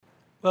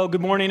Well,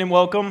 good morning and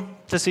welcome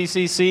to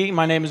CCC.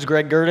 My name is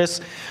Greg Gertis,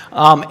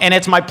 and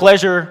it's my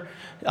pleasure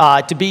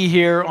to be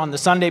here on the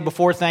Sunday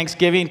before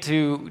Thanksgiving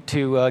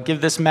to give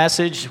this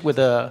message with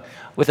a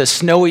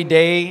snowy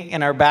day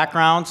in our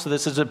background. So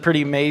this is a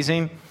pretty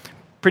amazing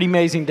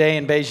day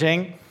in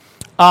Beijing,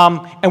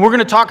 and we're going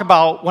to talk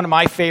about one of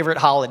my favorite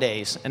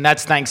holidays, and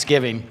that's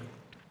Thanksgiving.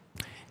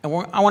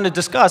 And I want to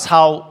discuss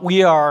how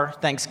we are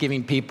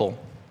Thanksgiving people.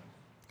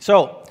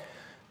 So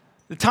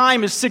the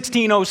time is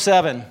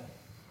 1607.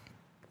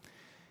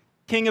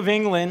 King of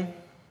England,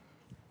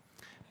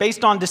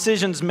 based on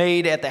decisions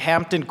made at the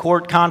Hampton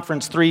Court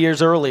Conference 3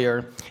 years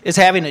earlier, is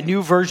having a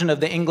new version of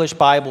the English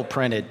Bible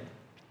printed.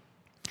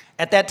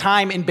 At that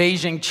time in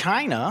Beijing,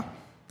 China,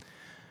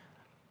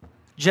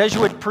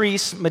 Jesuit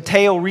priest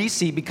Matteo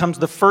Ricci becomes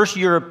the first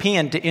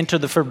European to enter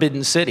the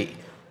Forbidden City.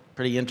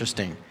 Pretty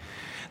interesting.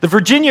 The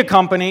Virginia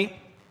Company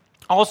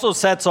also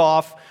sets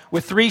off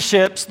with 3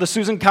 ships, the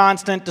Susan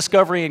Constant,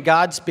 Discovery, and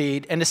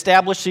Godspeed, and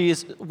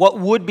establishes what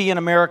would be in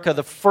America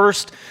the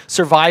first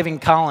surviving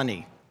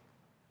colony.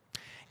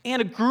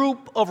 And a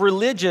group of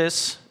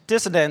religious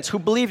dissidents who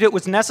believed it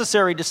was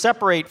necessary to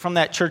separate from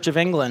that Church of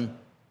England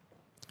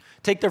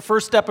take their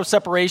first step of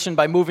separation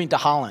by moving to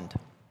Holland.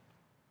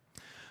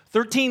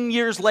 13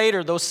 years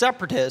later, those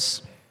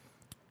separatists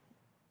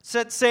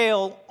set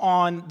sail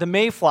on the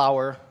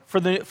Mayflower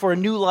for a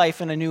new life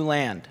in a new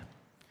land.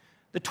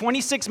 The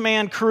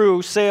 26-man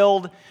crew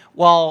sailed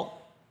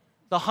while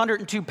the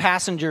 102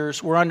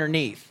 passengers were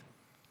underneath.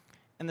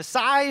 And the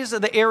size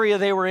of the area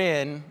they were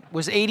in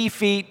was 80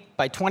 feet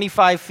by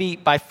 25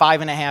 feet by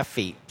 5.5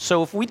 feet.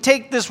 So if we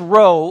take this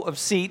row of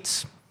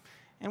seats,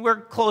 and we're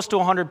close to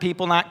 100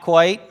 people, not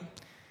quite,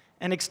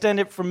 and extend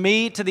it from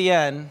me to the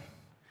end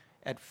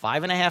at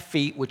 5.5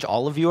 feet, which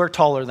all of you are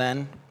taller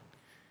than,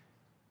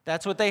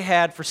 that's what they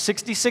had for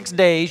 66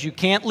 days. You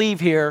can't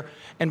leave here.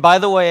 And by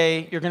the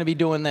way, you're going to be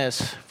doing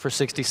this for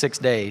 66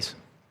 days.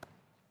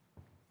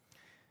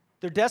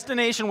 Their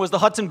destination was the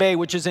Hudson Bay,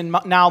 which is in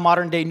now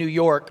modern-day New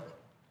York.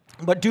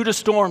 But due to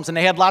storms, and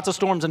they had lots of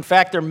storms, in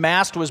fact, their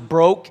mast was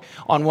broke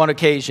on one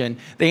occasion.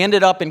 They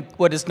ended up in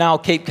what is now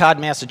Cape Cod,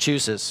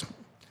 Massachusetts.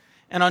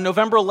 And on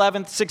November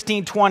 11th,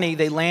 1620,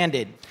 they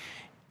landed.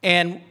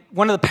 And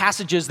one of the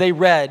passages they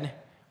read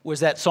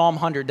was that Psalm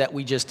 100 that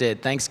we just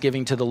did,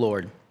 Thanksgiving to the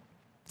Lord.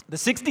 The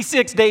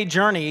 66-day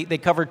journey, they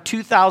covered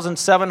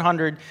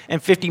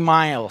 2,750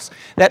 miles.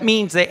 That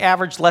means they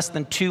averaged less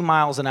than 2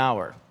 miles an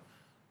hour.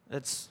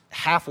 That's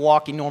half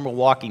normal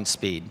walking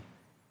speed.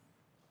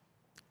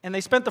 And they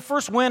spent the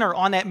first winter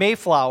on that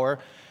Mayflower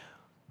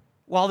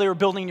while they were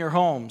building their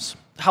homes.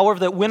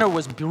 However, that winter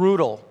was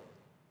brutal,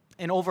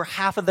 and over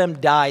half of them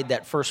died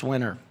that first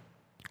winter,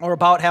 or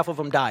about half of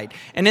them died.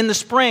 And in the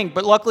spring,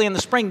 but luckily in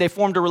the spring, they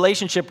formed a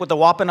relationship with the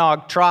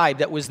Wampanoag tribe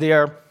that was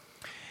there.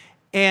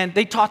 And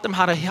they taught them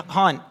how to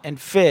hunt and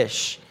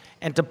fish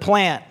and to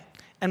plant.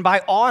 And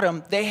by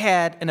autumn, they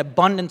had an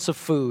abundance of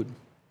food.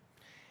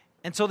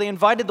 And so they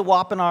invited the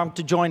Wampanoag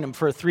to join them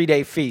for a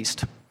 3-day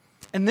feast.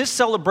 And this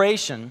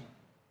celebration,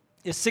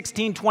 this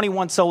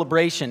 1621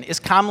 celebration, is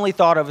commonly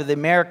thought of by the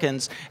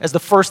Americans as the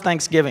first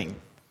Thanksgiving.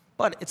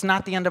 But it's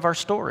not the end of our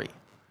story.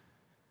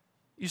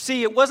 You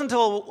see, it wasn't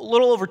until a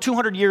little over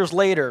 200 years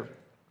later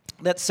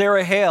that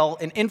Sarah Hale,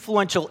 an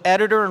influential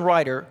editor and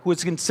writer who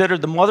is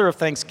considered the mother of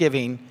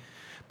Thanksgiving,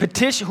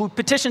 who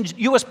petitioned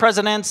U.S.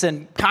 presidents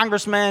and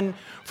congressmen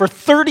for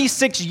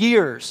 36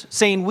 years,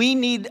 saying we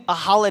need a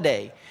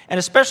holiday, and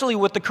especially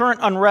with the current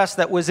unrest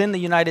that was in the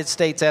United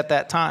States at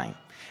that time.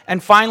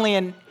 And finally,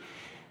 in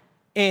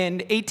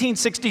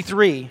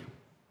 1863,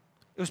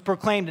 it was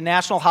proclaimed a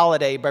national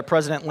holiday by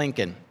President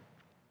Lincoln.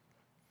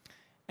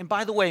 And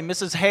by the way,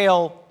 Mrs.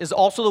 Hale is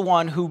also the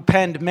one who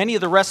penned many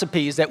of the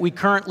recipes that we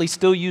currently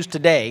still use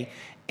today,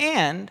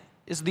 and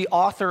is the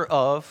author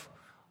of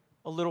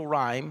a little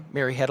rhyme,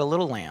 Mary Had a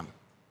Little Lamb.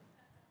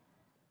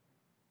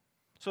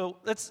 So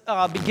let's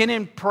begin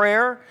in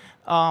prayer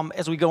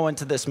as we go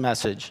into this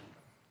message.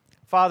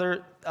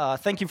 Father,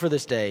 thank you for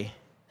this day.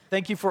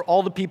 Thank you for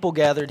all the people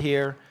gathered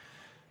here.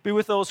 Be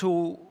with those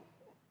who,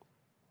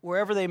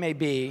 wherever they may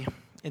be,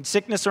 in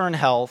sickness or in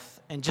health,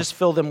 and just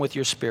fill them with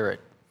your Spirit.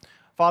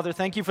 Father,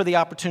 thank you for the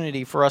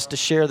opportunity for us to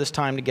share this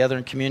time together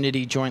in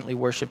community, jointly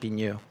worshiping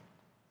you.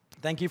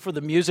 Thank you for the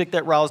music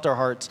that roused our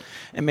hearts,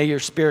 and may your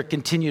Spirit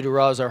continue to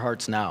rouse our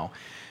hearts now.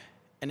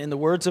 And in the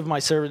words of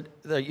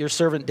your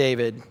servant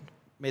David,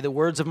 may the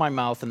words of my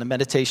mouth and the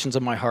meditations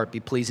of my heart be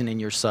pleasing in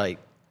your sight.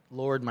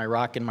 Lord, my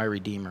rock and my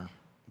redeemer.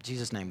 In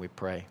Jesus' name we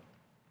pray.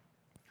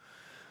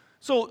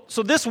 So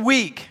this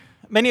week,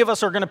 many of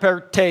us are going to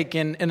partake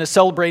in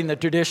celebrating the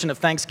tradition of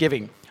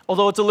Thanksgiving,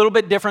 although it's a little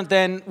bit different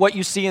than what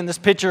you see in this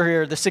picture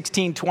here, the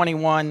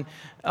 1621,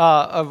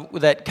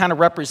 that kind of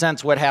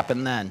represents what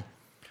happened then.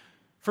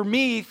 For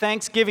me,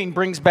 Thanksgiving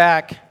brings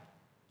back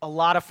a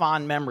lot of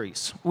fond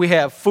memories. We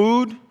have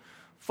food,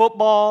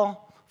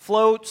 football,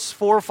 floats,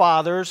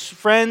 forefathers,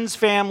 friends,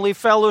 family,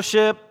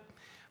 fellowship,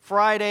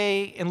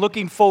 Friday, and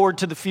looking forward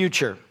to the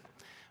future.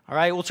 All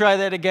right, we'll try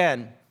that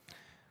again.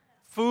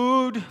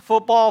 Food,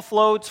 football,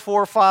 floats,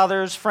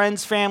 forefathers,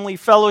 friends, family,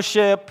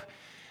 fellowship,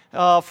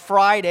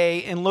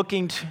 Friday and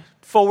looking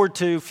forward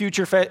to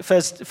future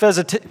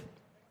festivities.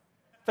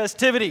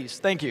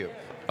 Thank you.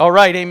 All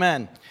right,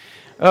 amen.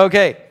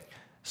 Okay,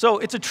 so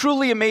it's a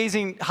truly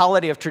amazing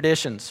holiday of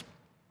traditions.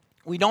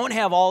 We don't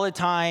have all the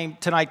time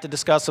tonight to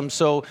discuss them,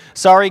 so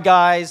sorry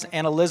guys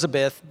and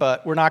Elizabeth,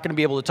 but we're not going to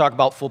be able to talk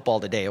about football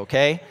today,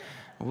 okay?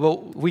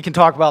 We can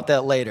talk about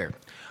that later.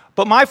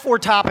 But my 4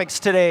 topics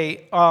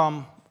today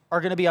are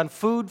going to be on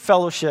food,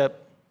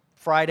 fellowship,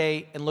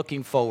 Friday, and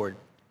looking forward.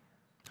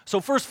 So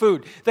first,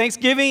 food.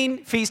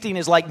 Thanksgiving feasting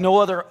is like no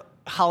other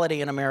holiday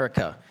in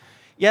America.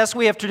 Yes,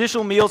 we have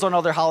traditional meals on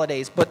other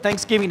holidays, but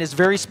Thanksgiving is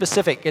very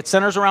specific. It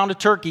centers around a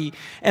turkey,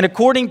 and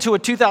according to a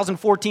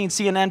 2014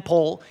 CNN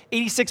poll,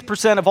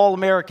 86% of all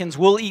Americans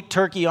will eat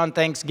turkey on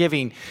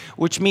Thanksgiving,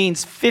 which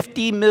means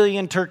 50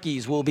 million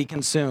turkeys will be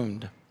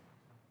consumed.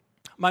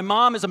 My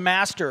mom is a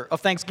master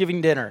of Thanksgiving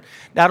dinner.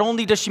 Not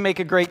only does she make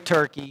a great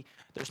turkey,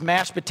 there's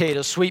mashed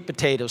potatoes, sweet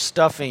potatoes,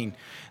 stuffing.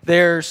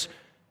 There's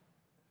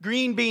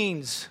green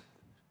beans,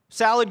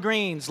 salad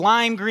greens,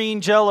 lime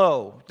green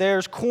jello.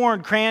 There's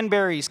corn,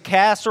 cranberries,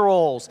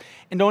 casseroles.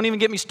 And don't even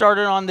get me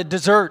started on the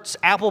desserts,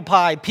 apple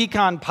pie,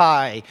 pecan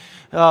pie,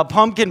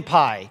 pumpkin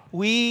pie.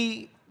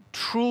 We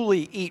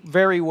truly eat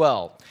very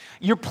well.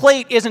 Your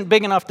plate isn't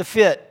big enough to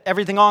fit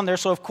everything on there,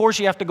 so of course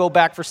you have to go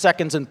back for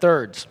seconds and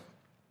thirds.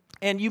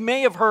 And you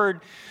may have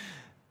heard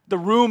the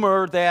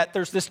rumor that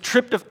there's this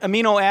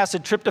amino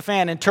acid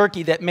tryptophan in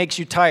turkey that makes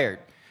you tired.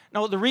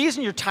 No, the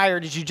reason you're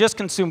tired is you just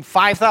consumed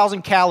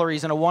 5,000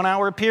 calories in a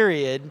 1-hour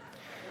period,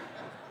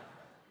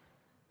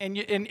 and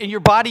your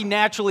body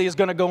naturally is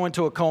going to go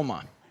into a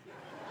coma.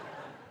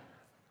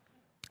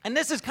 And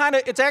this is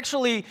it's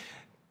actually,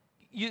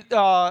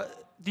 the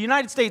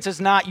United States is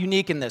not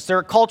unique in this. There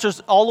are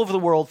cultures all over the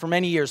world for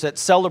many years that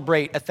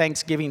celebrate a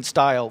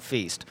Thanksgiving-style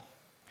feast.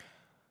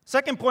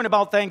 Second point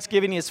about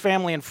Thanksgiving is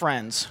family and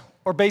friends,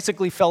 or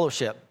basically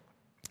fellowship.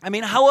 I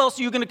mean, how else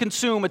are you going to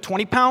consume a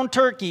 20-pound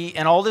turkey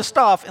and all this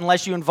stuff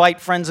unless you invite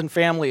friends and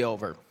family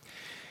over?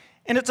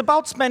 And it's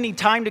about spending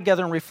time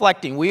together and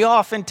reflecting. We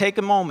often take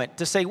a moment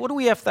to say, what do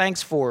we have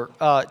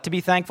to be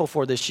thankful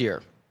for this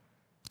year?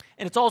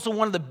 And it's also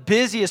one of the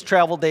busiest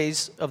travel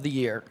days of the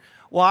year.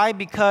 Why?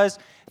 Because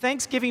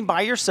Thanksgiving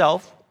by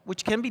yourself,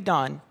 which can be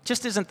done,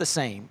 just isn't the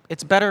same.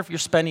 It's better if you're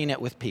spending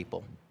it with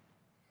people.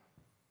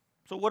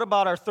 So what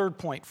about our third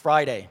point,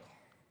 Friday?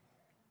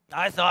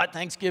 I thought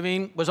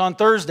Thanksgiving was on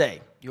Thursday.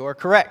 You are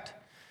correct.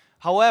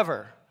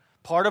 However,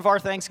 part of our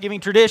Thanksgiving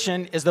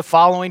tradition is the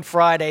following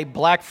Friday,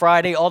 Black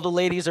Friday. All the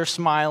ladies are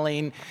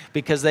smiling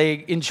because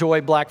they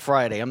enjoy Black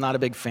Friday. I'm not a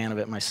big fan of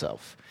it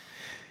myself.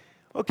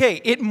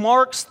 Okay, it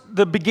marks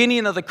the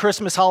beginning of the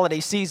Christmas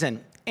holiday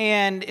season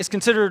and is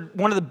considered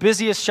one of the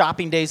busiest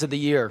shopping days of the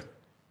year.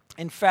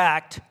 In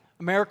fact,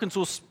 Americans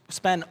will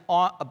spend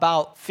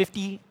about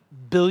 $50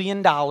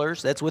 billion,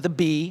 that's with a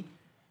B,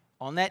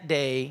 on that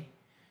day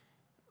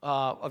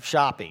of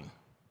shopping.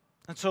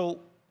 And so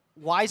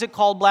why is it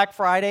called Black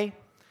Friday?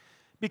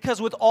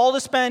 Because with all the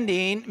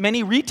spending,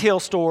 many retail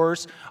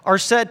stores are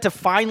said to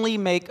finally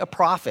make a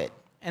profit.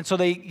 And so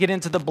they get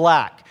into the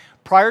black.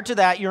 Prior to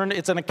that,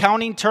 it's an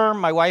accounting term.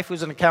 My wife,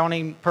 who's an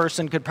accounting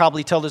person, could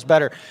probably tell this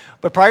better.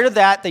 But prior to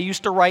that, they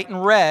used to write in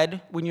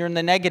red when you're in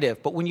the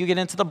negative. But when you get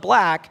into the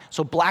black,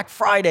 so Black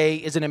Friday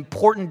is an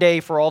important day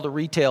for all the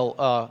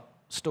retail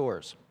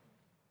stores.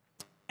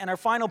 And our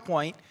final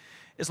point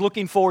is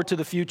looking forward to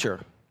the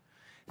future.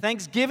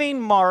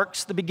 Thanksgiving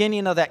marks the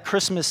beginning of that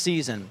Christmas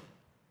season.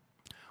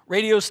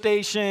 Radio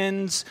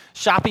stations,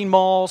 shopping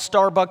malls,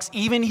 Starbucks,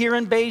 even here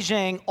in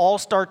Beijing, all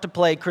start to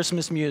play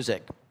Christmas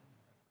music.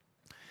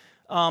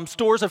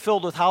 Stores are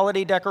filled with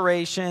holiday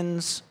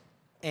decorations,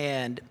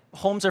 and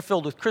homes are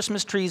filled with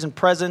Christmas trees and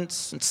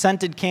presents and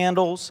scented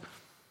candles.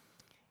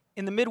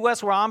 In the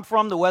Midwest where I'm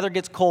from, the weather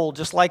gets cold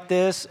just like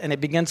this, and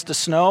it begins to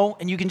snow,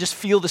 and you can just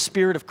feel the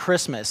spirit of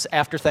Christmas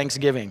after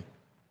Thanksgiving.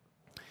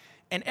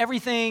 And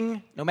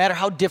everything, no matter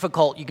how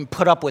difficult, you can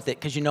put up with it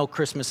because you know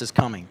Christmas is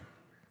coming.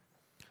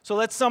 So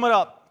let's sum it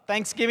up.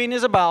 Thanksgiving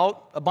is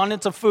about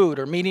abundance of food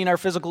or meeting our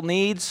physical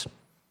needs,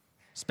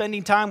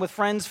 spending time with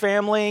friends,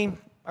 family,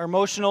 our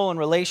emotional and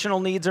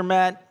relational needs are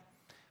met,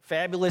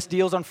 fabulous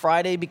deals on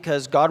Friday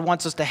because God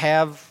wants us to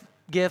have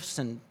gifts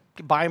and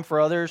buy them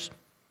for others,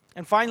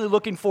 and finally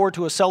looking forward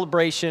to a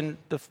celebration,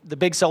 the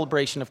big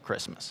celebration of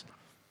Christmas.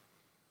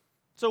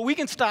 So we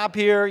can stop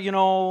here,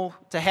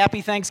 it's a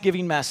happy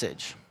Thanksgiving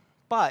message.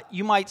 But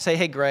you might say,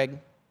 hey, Greg,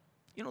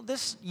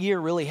 this year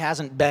really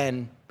hasn't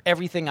been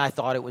everything I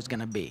thought it was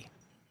going to be.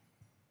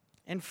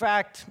 In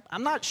fact,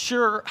 I'm not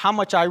sure how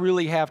much I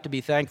really have to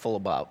be thankful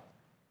about.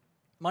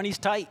 Money's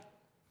tight.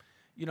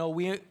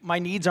 My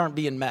needs aren't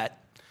being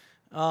met.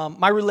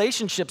 My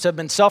relationships have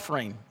been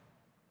suffering.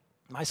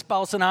 My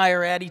spouse and I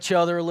are at each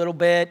other a little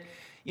bit.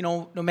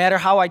 No matter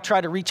how I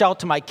try to reach out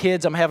to my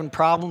kids, I'm having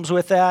problems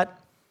with that.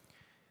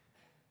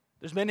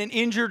 There's been an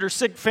injured or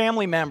sick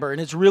family member,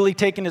 and it's really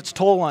taken its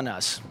toll on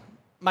us.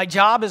 My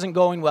job isn't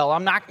going well.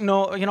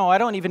 I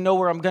don't even know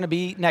where I'm going to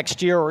be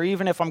next year, or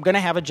even if I'm going to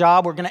have a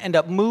job, we're going to end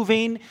up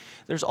moving.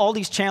 There's all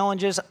these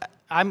challenges.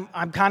 I'm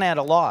kind of at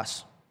a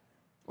loss.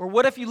 Or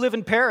what if you live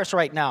in Paris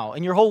right now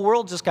and your whole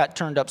world just got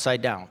turned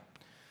upside down?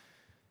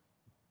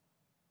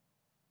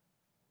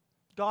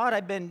 God,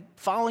 I've been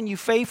following you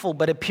faithful,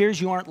 but it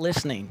appears you aren't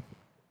listening.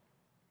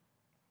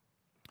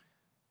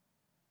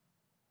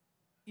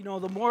 You know,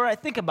 the more I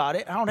think about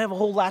it, I don't have a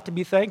whole lot to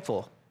be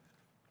thankful.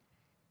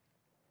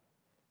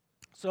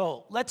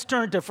 So let's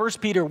turn to 1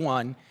 Peter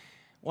 1,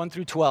 1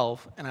 through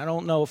 12. And I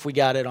don't know if we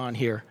got it on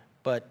here,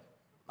 but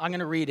I'm going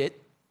to read it.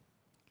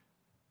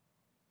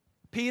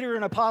 Peter,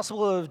 an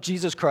apostle of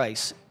Jesus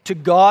Christ, to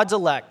God's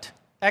elect,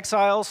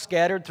 exiles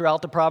scattered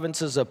throughout the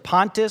provinces of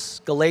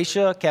Pontus,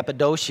 Galatia,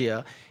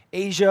 Cappadocia,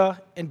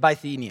 Asia, and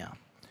Bithynia,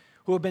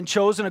 who have been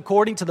chosen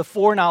according to the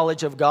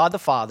foreknowledge of God the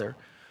Father,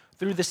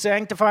 through the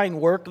sanctifying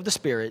work of the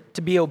Spirit,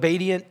 to be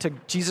obedient to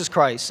Jesus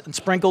Christ and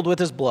sprinkled with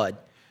his blood.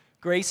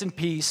 Grace and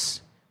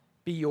peace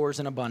be yours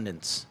in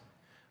abundance.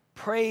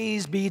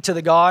 Praise be to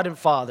the God and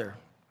Father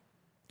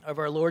of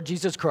our Lord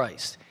Jesus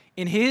Christ.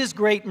 In his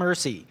great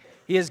mercy,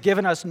 he has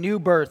given us new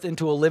birth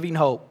into a living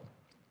hope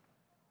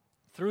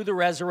through the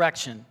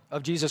resurrection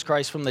of Jesus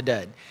Christ from the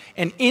dead,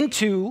 and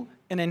into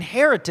an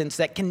inheritance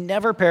that can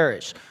never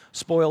perish,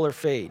 spoil, or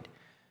fade.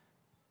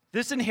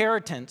 This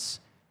inheritance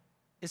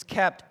is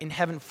kept in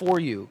heaven for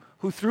you,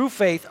 who through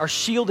faith are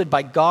shielded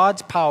by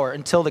God's power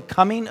until the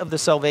coming of the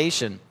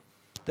salvation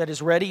that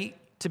is ready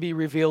to be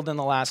revealed in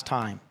the last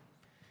time.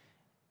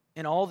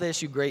 In all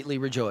this you greatly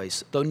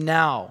rejoice, though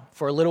now,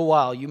 for a little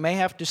while, you may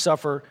have to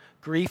suffer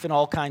grief and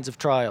all kinds of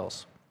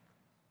trials.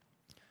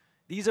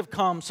 These have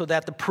come so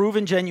that the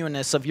proven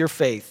genuineness of your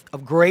faith,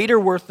 of greater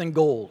worth than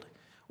gold,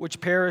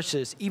 which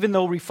perishes, even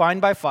though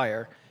refined by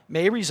fire,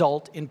 may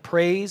result in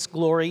praise,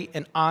 glory,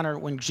 and honor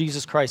when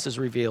Jesus Christ is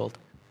revealed.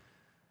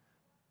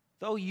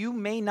 Though you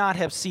may not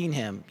have seen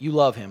him, you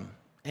love him.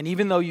 And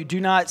even though you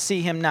do not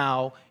see him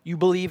now, you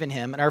believe in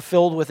him and are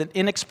filled with an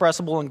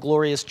inexpressible and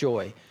glorious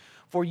joy.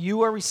 For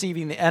you are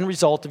receiving the end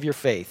result of your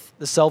faith,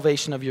 the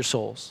salvation of your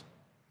souls.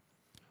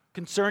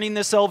 Concerning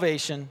this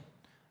salvation,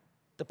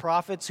 the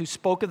prophets who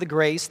spoke of the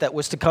grace that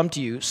was to come to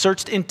you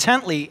searched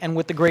intently and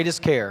with the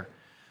greatest care,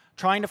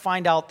 trying to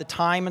find out the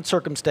time and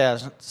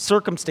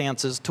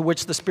circumstances to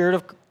which the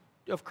Spirit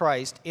of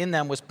Christ in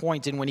them was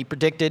pointing when he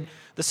predicted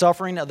the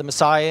suffering of the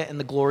Messiah and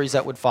the glories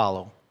that would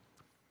follow.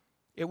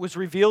 It was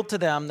revealed to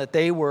them that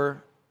they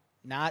were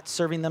not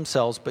serving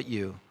themselves but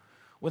you,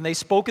 when they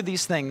spoke of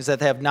these things that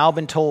have now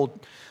been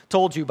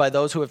told you by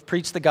those who have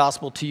preached the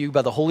gospel to you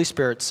by the Holy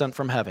Spirit sent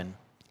from heaven.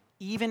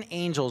 Even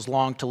angels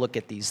long to look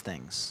at these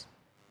things.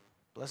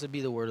 Blessed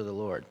be the word of the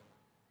Lord.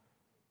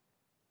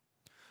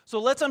 So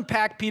let's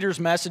unpack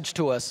Peter's message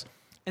to us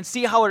and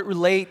see how it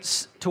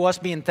relates to us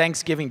being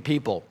Thanksgiving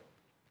people.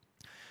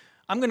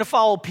 I'm going to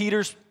follow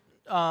Peter's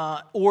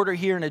order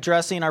here in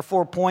addressing our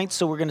 4 points,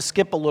 so we're going to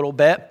skip a little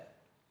bit.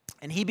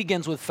 And he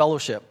begins with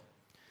fellowship.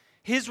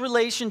 His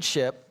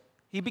relationship,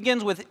 he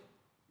begins with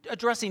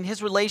addressing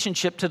his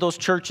relationship to those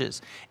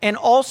churches, and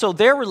also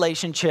their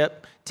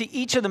relationship to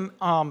each of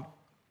them,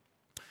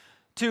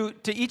 to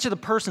each of the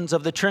persons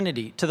of the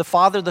Trinity, to the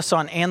Father, the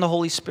Son, and the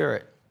Holy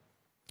Spirit.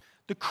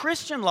 The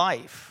Christian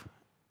life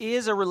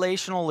is a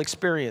relational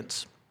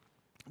experience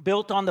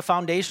built on the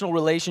foundational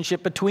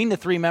relationship between the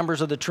three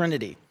members of the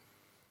Trinity.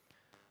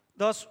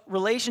 Thus,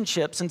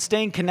 relationships and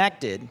staying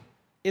connected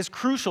is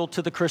crucial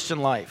to the Christian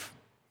life.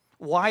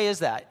 Why is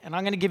that? And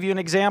I'm going to give you an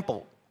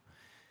example.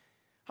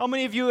 How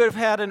many of you have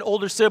had an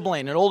older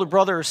sibling, an older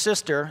brother or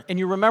sister, and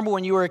you remember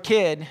when you were a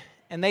kid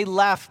and they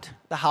left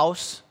the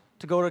house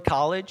to go to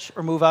college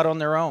or move out on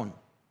their own?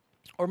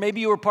 Or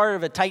maybe you were part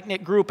of a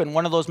tight-knit group and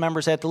one of those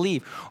members had to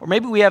leave. Or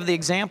maybe we have the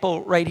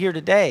example right here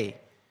today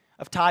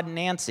of Todd and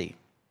Nancy.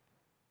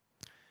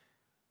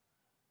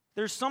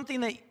 There's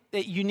something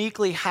that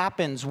uniquely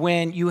happens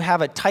when you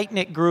have a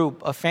tight-knit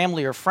group of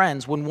family or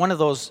friends when one of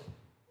those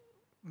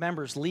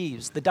members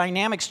leaves. The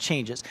dynamics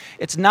changes.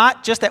 It's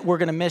not just that we're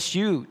going to miss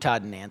you,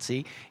 Todd and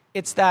Nancy.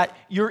 It's that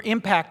your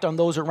impact on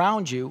those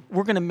around you,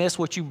 we're going to miss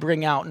what you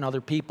bring out in other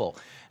people.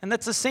 And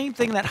that's the same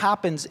thing that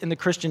happens in the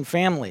Christian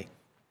family.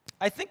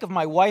 I think of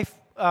my wife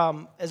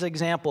as an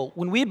example.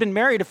 When we had been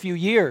married a few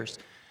years,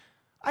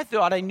 I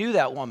thought I knew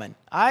that woman.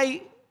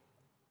 I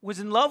was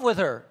in love with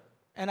her,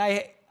 and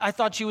I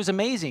thought she was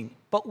amazing.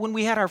 But when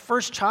we had our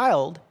first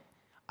child,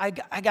 I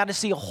got to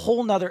see a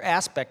whole nother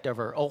aspect of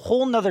her, a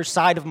whole nother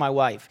side of my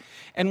wife.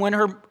 And when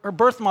her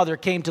birth mother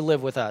came to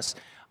live with us,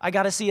 I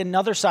got to see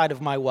another side of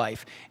my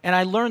wife. And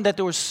I learned that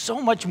there was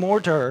so much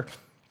more to her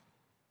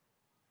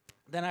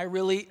than I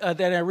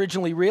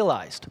originally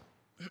realized.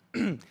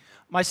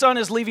 My son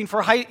is leaving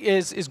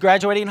is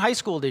graduating high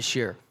school this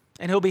year,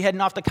 and he'll be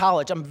heading off to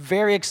college. I'm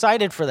very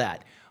excited for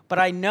that. But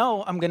I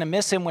know I'm going to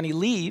miss him when he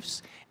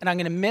leaves, and I'm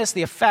going to miss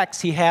the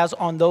effects he has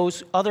on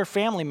those other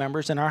family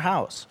members in our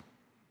house.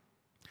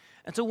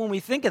 And so when we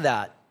think of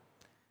that,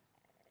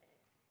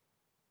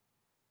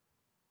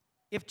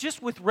 if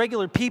just with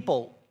regular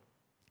people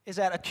is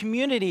that a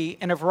community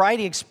and a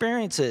variety of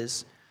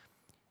experiences,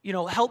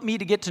 help me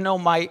to get to know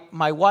my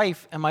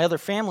wife and my other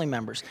family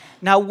members.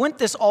 Now, wouldn't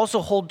this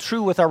also hold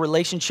true with our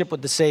relationship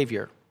with the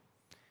Savior?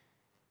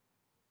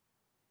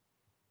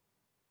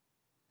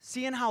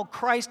 seeing how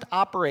Christ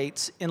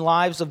operates in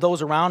lives of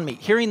those around me,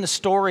 hearing the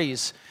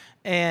stories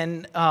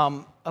and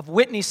of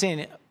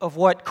witnessing of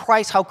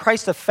how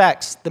Christ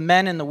affects the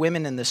men and the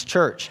women in this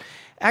church,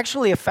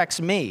 actually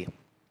affects me.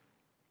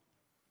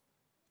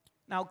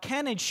 Now,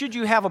 can and should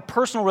you have a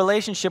personal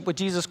relationship with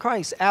Jesus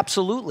Christ?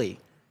 Absolutely.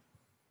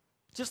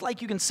 Just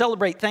like you can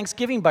celebrate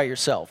Thanksgiving by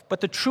yourself. But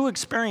the true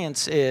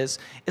experience is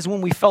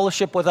when we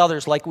fellowship with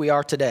others like we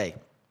are today.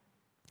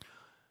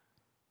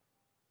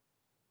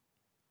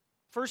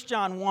 1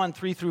 John 1,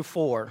 3 through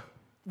 4.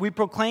 We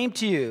proclaim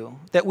to you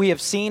that we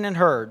have seen and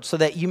heard, so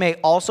that you may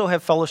also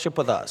have fellowship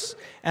with us.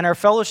 And our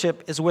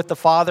fellowship is with the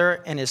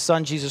Father and His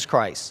Son, Jesus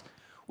Christ.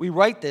 We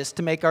write this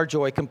to make our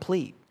joy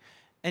complete.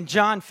 And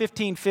John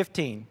 15,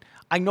 15.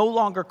 I no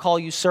longer call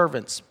you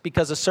servants,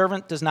 because a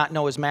servant does not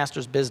know his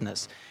master's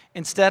business.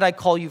 Instead, I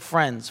call you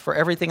friends, for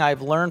everything I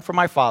have learned from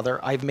my Father,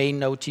 I have made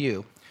known to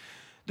you.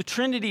 The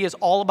Trinity is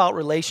all about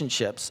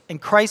relationships, and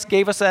Christ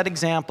gave us that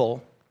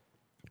example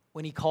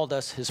when He called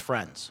us His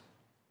friends.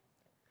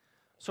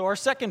 So our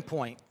second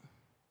point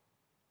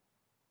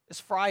is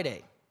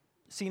Friday,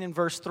 seen in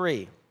verse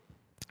 3.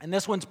 And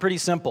this one's pretty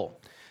simple.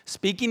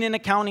 Speaking in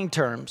accounting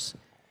terms,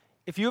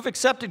 if you have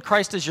accepted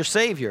Christ as your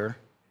Savior,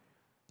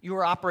 you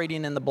are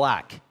operating in the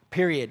black.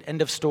 Period.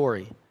 End of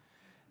story.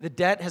 The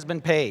debt has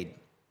been paid.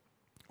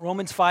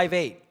 Romans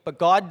 5:8. But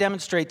God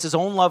demonstrates His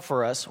own love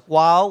for us.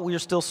 While we are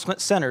still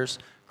sinners,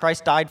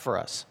 Christ died for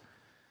us.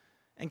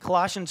 And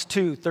Colossians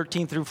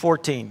 2:13 through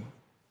 14.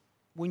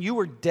 When you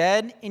were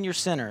dead in your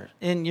sins,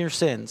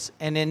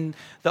 and in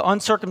the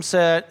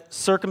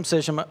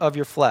uncircumcision of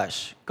your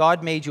flesh,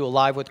 God made you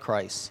alive with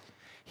Christ.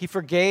 He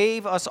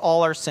forgave us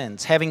all our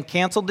sins, having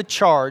canceled the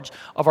charge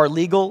of our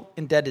legal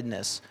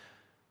indebtedness,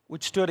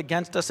 which stood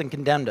against us and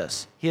condemned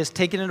us. He has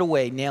taken it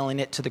away, nailing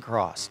it to the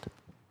cross.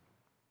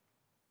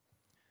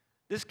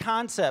 This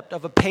concept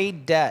of a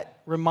paid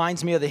debt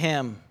reminds me of the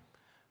hymn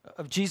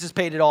of Jesus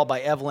Paid It All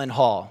by Evelyn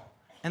Hall.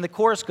 And the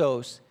chorus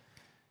goes,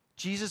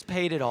 Jesus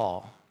paid it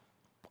all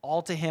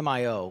to Him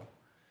I owe.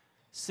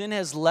 Sin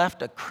has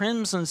left a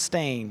crimson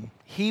stain.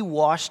 He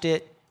washed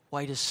it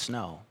white as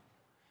snow.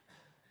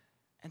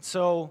 And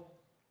so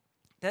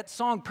that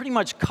song pretty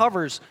much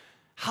covers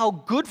how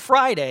Good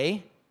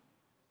Friday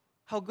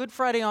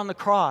on the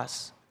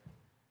cross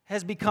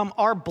has become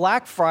our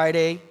Black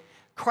Friday.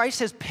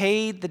 Christ has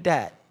paid the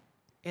debt.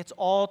 It's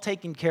all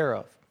taken care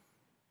of.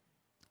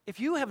 If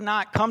you have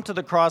not come to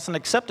the cross and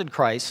accepted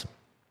Christ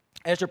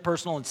as your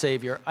personal and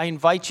Savior, I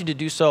invite you to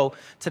do so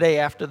today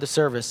after the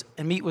service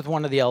and meet with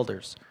one of the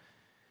elders.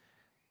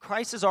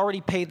 Christ has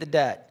already paid the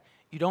debt.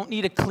 You don't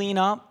need to clean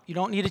up. You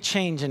don't need to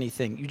change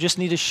anything. You just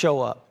need to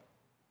show up.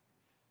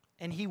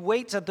 And He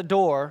waits at the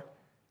door,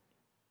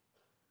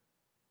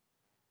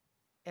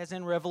 as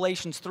in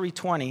Revelations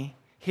 3:20,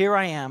 here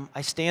I am,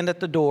 I stand at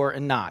the door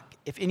and knock.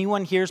 If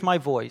anyone hears my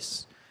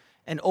voice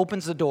and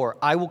opens the door,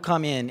 I will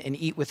come in and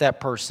eat with that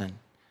person,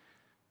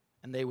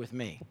 and they with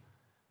me.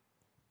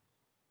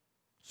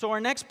 So our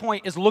next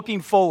point is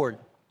looking forward.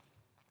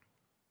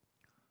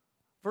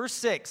 Verse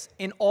 6,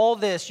 in all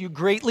this you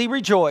greatly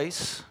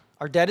rejoice.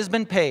 Our debt has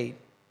been paid,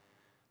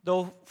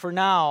 though for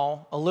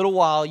now, a little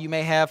while, you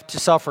may have to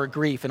suffer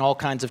grief and all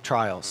kinds of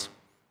trials.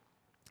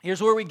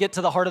 Here's where we get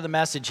to the heart of the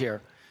message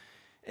here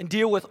and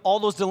deal with all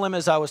those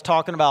dilemmas I was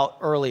talking about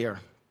earlier.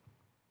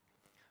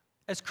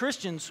 As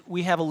Christians,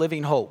 we have a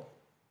living hope,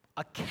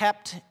 a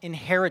kept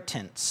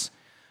inheritance,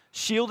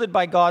 shielded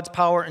by God's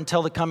power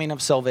until the coming of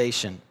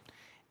salvation.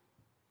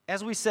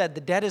 As we said,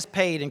 the debt is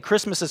paid and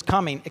Christmas is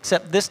coming,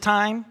 except this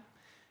time,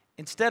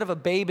 instead of a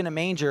babe in a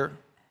manger,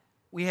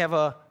 we have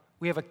a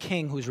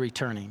king who's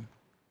returning,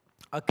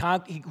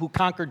 who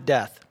conquered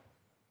death.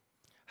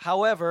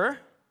 However,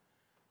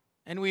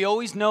 and we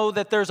always know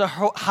that there's a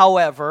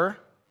however,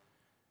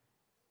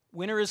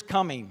 winter is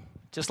coming,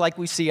 just like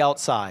we see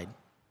outside.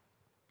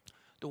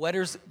 The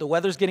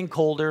weather's getting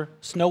colder,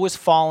 snow is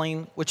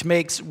falling, which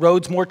makes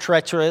roads more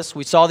treacherous.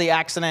 We saw the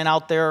accident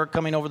out there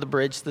coming over the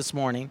bridge this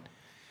morning.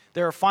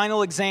 There are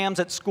final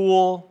exams at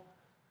school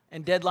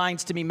and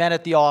deadlines to be met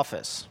at the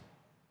office.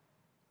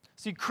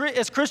 See,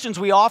 as Christians,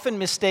 we often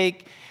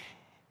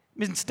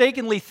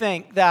mistakenly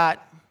think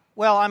that,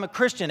 well, I'm a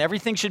Christian,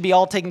 everything should be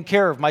all taken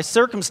care of. My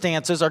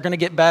circumstances are going to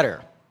get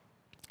better.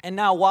 And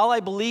now, while I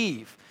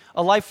believe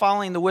a life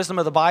following the wisdom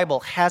of the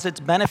Bible has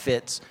its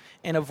benefits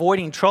in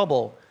avoiding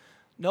trouble,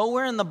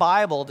 nowhere in the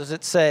Bible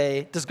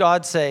does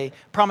God say,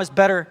 promise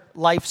better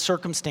life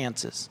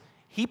circumstances.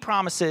 He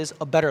promises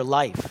a better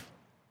life.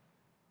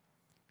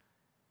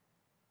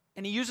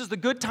 And He uses the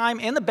good time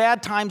and the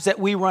bad times that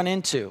we run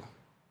into.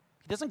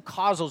 He doesn't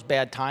cause those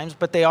bad times,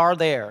 but they are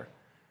there.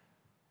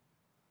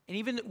 And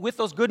even with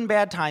those good and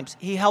bad times,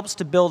 He helps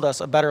to build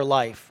us a better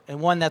life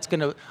and one that's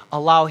going to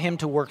allow Him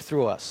to work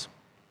through us.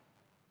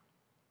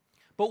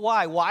 But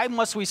why? Why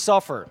must we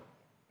suffer?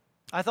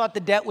 I thought the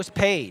debt was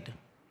paid.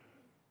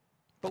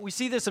 But we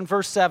see this in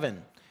verse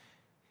 7.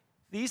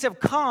 These have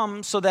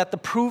come so that the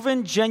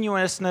proven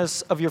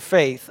genuineness of your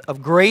faith,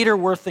 of greater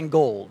worth than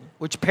gold,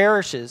 which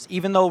perishes,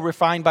 even though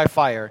refined by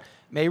fire,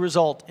 may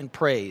result in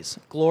praise,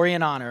 glory,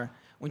 and honor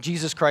when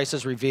Jesus Christ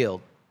is revealed.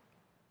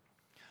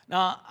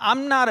 Now,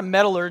 I'm not a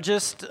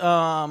metallurgist,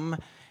 but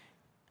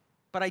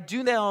I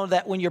do know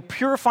that when you're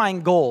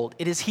purifying gold,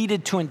 it is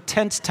heated to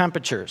intense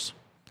temperatures.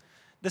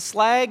 The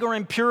slag or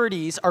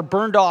impurities are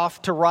burned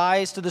off to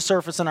rise to the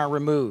surface and are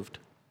removed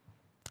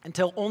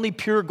until only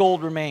pure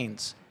gold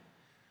remains.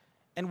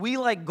 And we,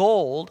 like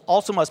gold,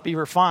 also must be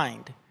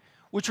refined,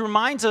 which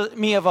reminds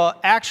me of an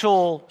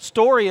actual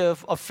story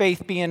of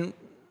faith being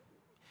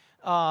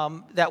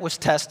that was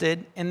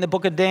tested in the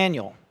book of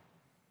Daniel,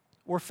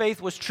 where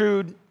faith was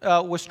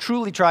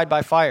truly tried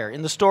by fire,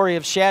 in the story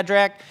of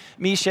Shadrach,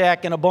 Meshach,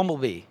 and a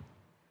bumblebee.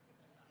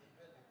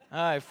 All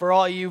right, for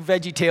all you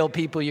VeggieTale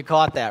people, you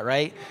caught that,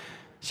 right?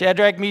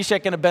 Shadrach,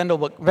 Meshach, and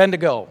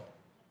Abednego.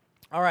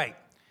 All right.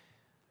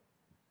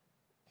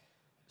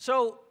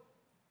 So,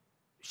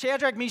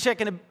 Shadrach,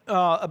 Meshach, and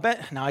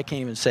now I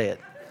can't even say it.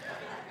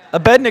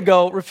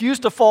 Abednego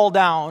refused to fall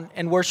down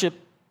and worship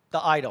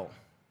the idol.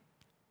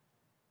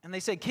 And they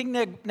said,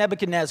 King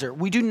Nebuchadnezzar,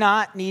 we do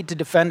not need to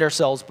defend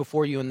ourselves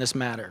before you in this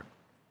matter.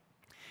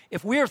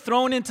 If we are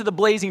thrown into the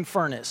blazing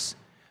furnace,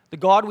 the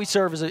God we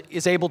serve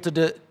is able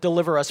to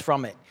deliver us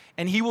from it,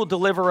 and he will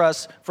deliver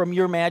us from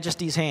your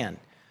majesty's hand.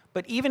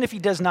 But even if he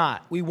does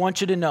not, we want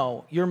you to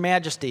know, your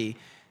majesty,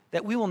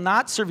 that we will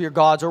not serve your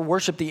gods or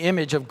worship the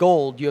image of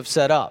gold you have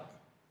set up.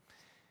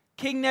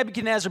 King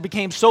Nebuchadnezzar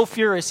became so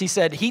furious, he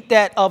said, heat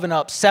that oven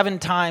up 7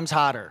 times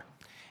hotter.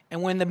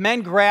 And when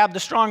the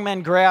strong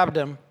men grabbed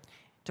him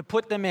to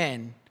put them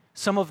in,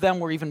 some of them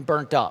were even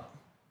burnt up.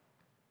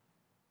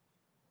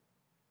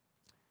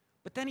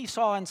 But then he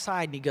saw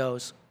inside and he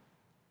goes,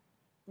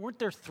 weren't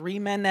there 3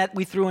 men that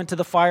we threw into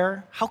the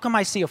fire? How come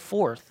I see a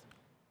 4th?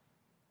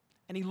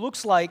 And he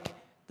looks like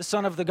the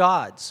son of the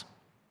gods.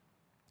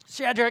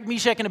 Shadrach,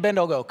 Meshach, and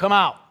Abednego, come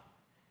out.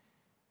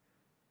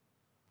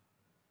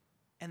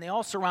 And they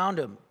all surround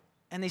him,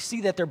 and they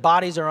see that their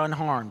bodies are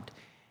unharmed.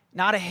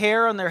 Not a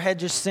hair on their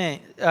heads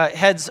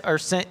are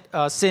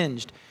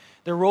singed.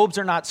 Their robes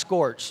are not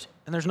scorched,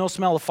 and there's no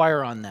smell of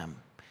fire on them.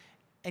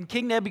 And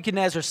King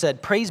Nebuchadnezzar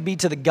said, praise be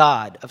to the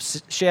God of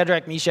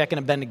Shadrach, Meshach, and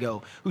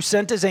Abednego, who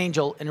sent his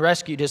angel and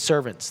rescued his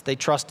servants. They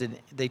trusted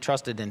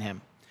in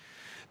him.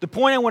 The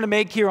point I want to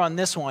make here on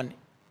this one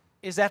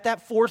is that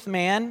 4th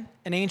man,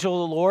 an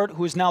angel of the Lord,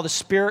 who is now the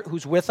Spirit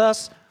who's with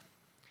us,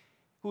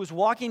 who is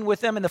walking with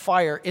them in the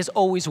fire, is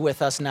always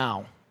with us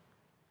now.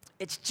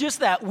 It's just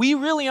that we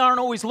really aren't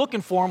always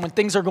looking for him when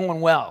things are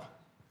going well.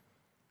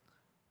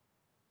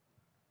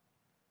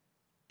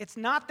 It's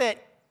not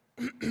that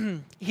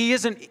he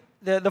isn't,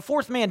 the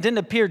 4th man didn't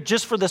appear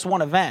just for this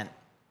one event.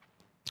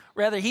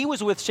 Rather, he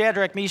was with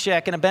Shadrach,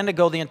 Meshach, and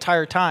Abednego the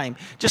entire time,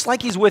 just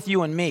like he's with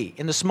you and me,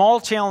 in the small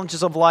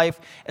challenges of life,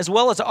 as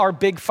well as our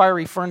big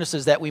fiery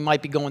furnaces that we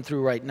might be going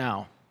through right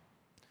now.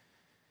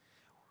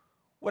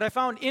 What I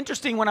found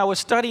interesting when I was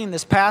studying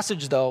this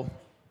passage, though,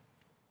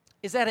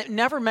 is that it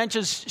never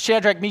mentions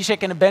Shadrach,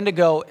 Meshach, and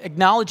Abednego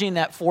acknowledging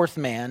that 4th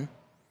man.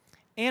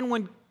 And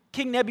when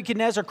King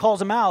Nebuchadnezzar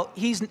calls him out,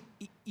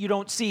 you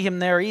don't see him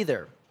there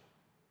either.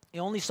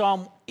 You only saw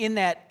him in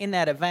that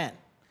event.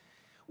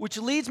 Which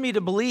leads me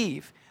to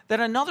believe that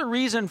another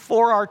reason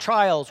for our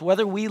trials,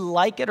 whether we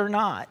like it or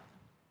not,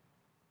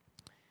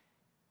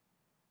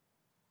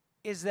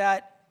 is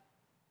that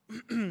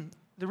the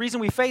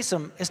reason we face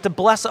them is to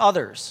bless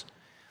others.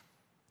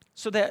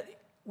 So that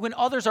when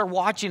others are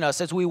watching us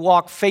as we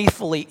walk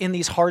faithfully in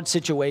these hard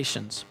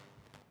situations.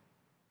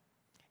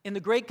 In the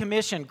Great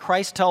Commission,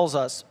 Christ tells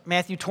us,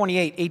 Matthew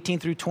 28, 18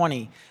 through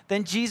 20,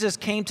 then Jesus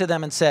came to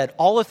them and said,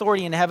 all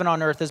authority in heaven and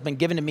on earth has been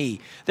given to me.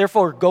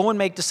 Therefore, go and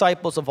make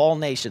disciples of all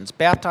nations,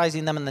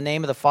 baptizing them in the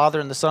name of the Father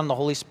and the Son and the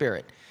Holy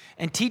Spirit,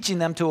 and teaching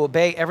them to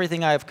obey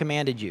everything I have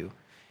commanded you.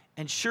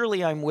 And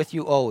surely I'm with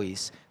you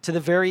always, to the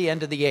very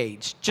end of the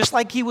age, just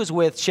like he was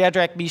with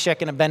Shadrach,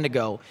 Meshach, and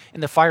Abednego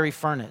in the fiery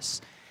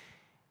furnace.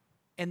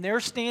 And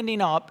they're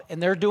standing up,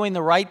 and they're doing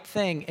the right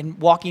thing and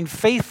walking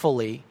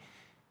faithfully,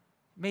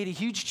 made a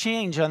huge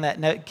change on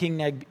that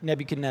King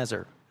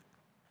Nebuchadnezzar.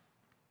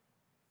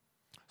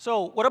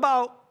 So what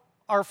about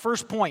our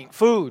first point,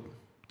 food?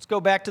 Let's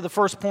go back to the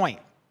first point.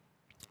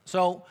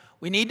 So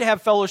we need to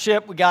have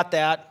fellowship. We got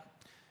that.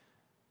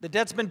 The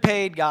debt's been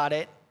paid. Got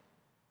it.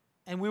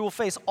 And we will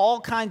face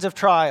all kinds of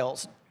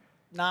trials.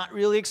 Not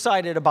really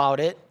excited about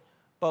it,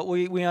 but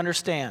we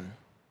understand.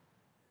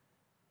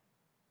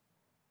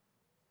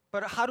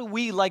 But how do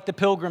we, like the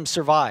pilgrims,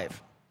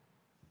 survive?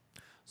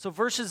 So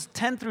verses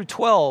 10 through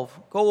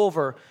 12 go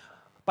over,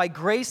 by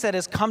grace that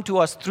has come to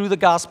us through the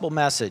gospel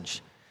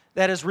message,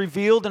 that is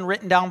revealed and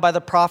written down by the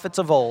prophets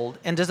of old,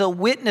 and to the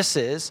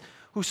witnesses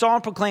who saw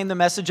and proclaimed the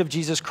message of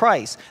Jesus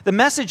Christ. The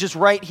message is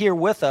right here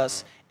with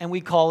us, and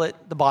we call it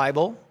the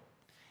Bible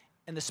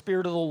and the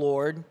Spirit of the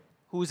Lord,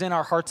 who is in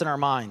our hearts and our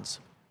minds.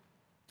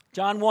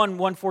 John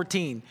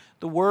 1:14,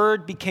 the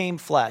Word became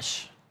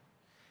flesh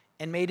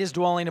and made his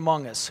dwelling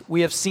among us.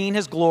 We have seen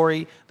his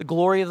glory, the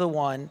glory of the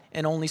one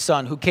and only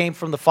Son, who came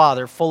from the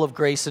Father, full of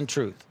grace and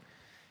truth.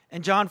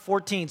 And John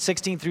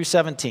 14:16 through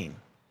 17.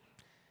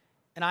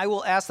 And I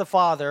will ask the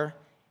Father,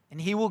 And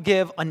he will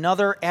give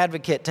another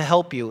advocate to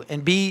help you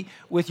and be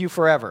with you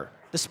forever,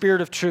 the Spirit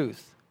of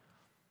truth.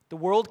 The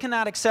world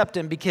cannot accept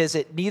him because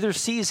it neither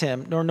sees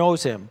him nor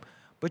knows him,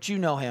 but you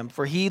know him,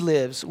 for he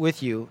lives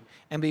with you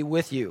and be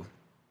with you.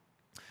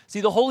 See,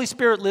 the Holy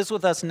Spirit lives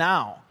with us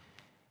now,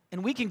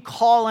 and we can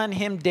call on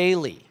him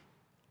daily.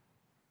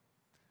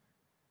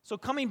 So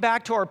coming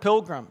back to our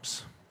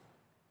pilgrims,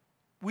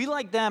 we,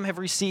 like them, have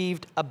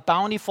received a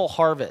bountiful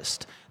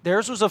harvest.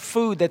 Theirs was a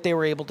food that they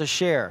were able to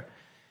share.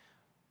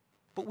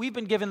 But we've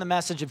been given the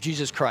message of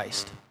Jesus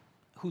Christ,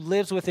 who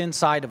lives within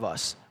inside of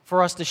us,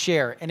 for us to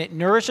share. And it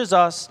nourishes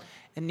us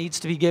and needs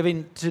to be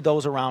given to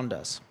those around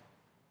us.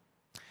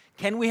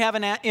 Can we have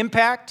an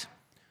impact?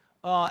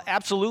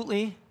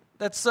 Absolutely.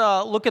 Let's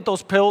look at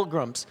those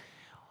pilgrims.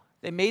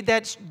 They made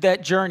that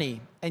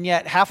journey, and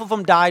yet about half of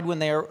them died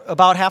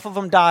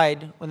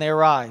when they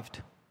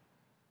arrived.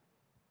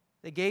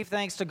 They gave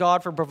thanks to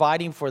God for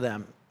providing for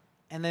them,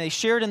 and they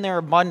shared in their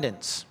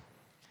abundance.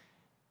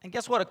 And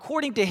guess what?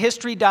 According to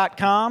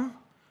History.com,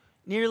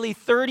 nearly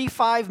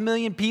 35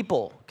 million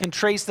people can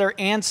trace their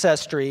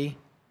ancestry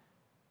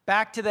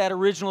back to that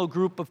original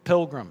group of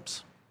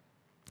pilgrims,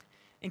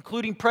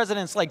 including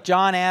presidents like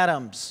John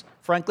Adams,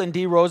 Franklin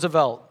D.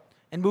 Roosevelt,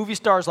 and movie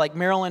stars like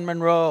Marilyn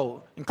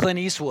Monroe and Clint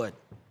Eastwood.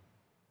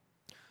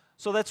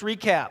 So let's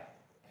recap.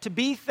 To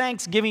be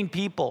Thanksgiving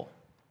people,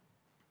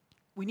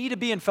 we need to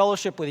be in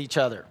fellowship with each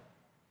other.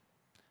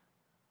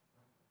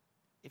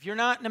 If you're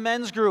not in a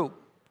men's group,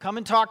 come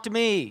and talk to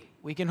me.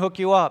 We can hook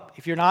you up.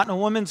 If you're not in a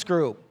women's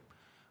group,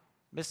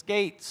 Miss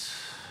Gates,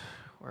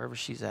 wherever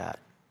she's at,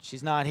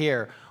 she's not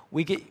here.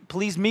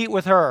 Please meet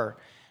with her.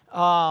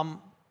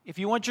 If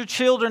you want your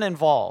children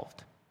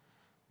involved,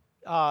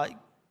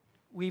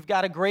 we've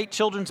got a great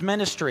children's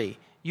ministry.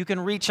 You can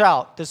reach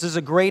out. This is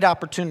a great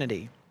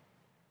opportunity.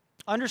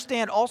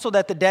 Understand also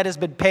that the debt has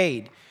been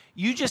paid.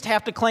 You just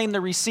have to claim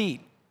the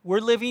receipt.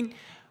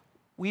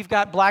 We've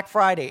got Black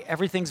Friday.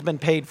 Everything's been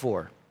paid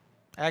for.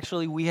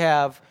 Actually, we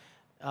have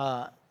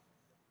the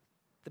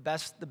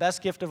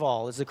best gift of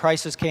all is the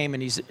Christ has came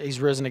and he's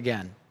risen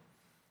again.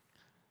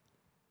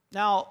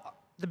 Now,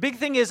 the big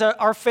thing is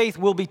our faith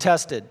will be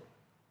tested.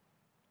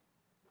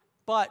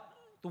 But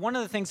one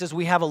of the things is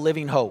we have a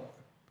living hope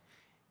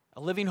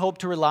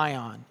to rely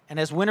on. And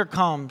as winter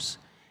comes,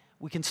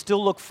 we can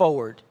still look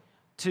forward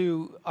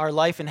to our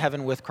life in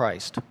heaven with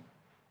Christ.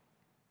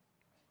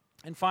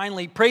 And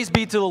finally, praise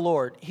be to the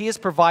Lord. He has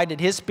provided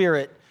his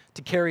Spirit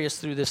to carry us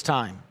through this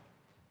time.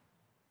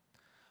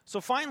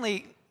 So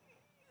finally,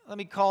 let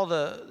me call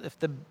if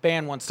the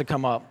band wants to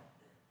come up.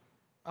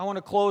 I want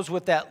to close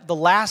with the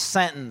last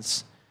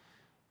sentence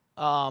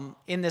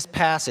in this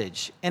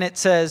passage. And it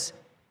says,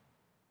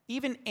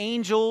 even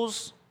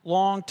angels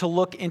long to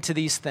look into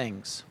these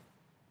things.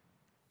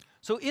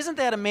 So isn't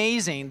that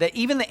amazing that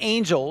even the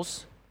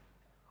angels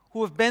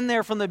who have been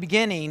there from the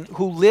beginning,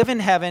 who live in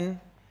heaven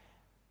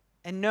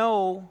and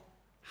know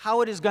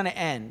how it is going to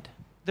end,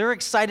 they're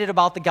excited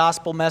about the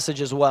gospel message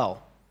as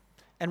well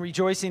and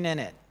rejoicing in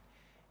it.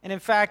 And in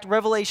fact,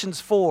 Revelations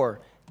 4,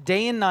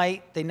 day and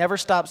night, they never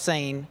stop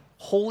saying,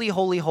 holy,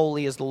 holy,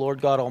 holy is the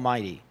Lord God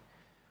Almighty,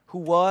 who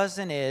was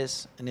and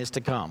is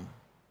to come.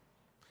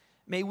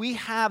 May we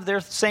have their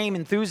same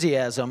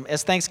enthusiasm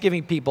as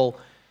Thanksgiving people.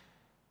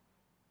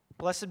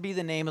 Blessed be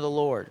the name of the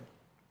Lord.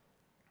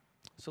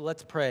 So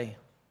let's pray.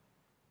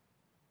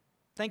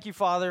 Thank you,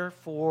 Father,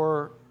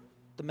 for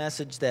the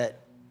message that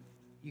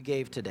you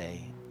gave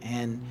today.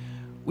 And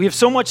we have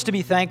so much to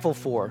be thankful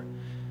for,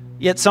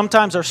 yet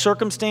sometimes our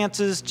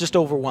circumstances just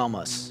overwhelm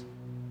us.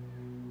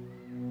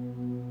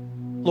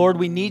 Lord,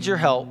 we need your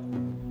help.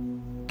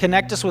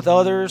 Connect us with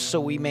others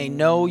so we may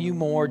know you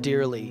more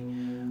dearly.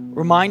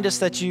 Remind us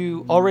that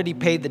you already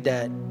paid the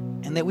debt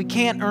and that we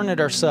can't earn it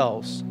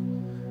ourselves.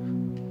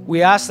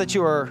 We ask that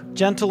you are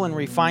gentle in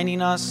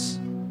refining us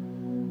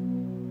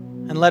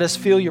and let us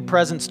feel your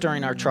presence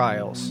during our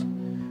trials.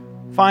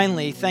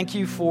 Finally, thank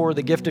you for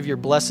the gift of your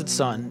blessed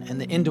Son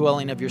and the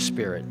indwelling of your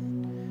Spirit.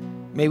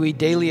 May we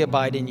daily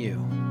abide in you.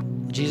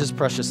 In Jesus'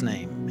 precious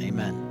name,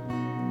 amen.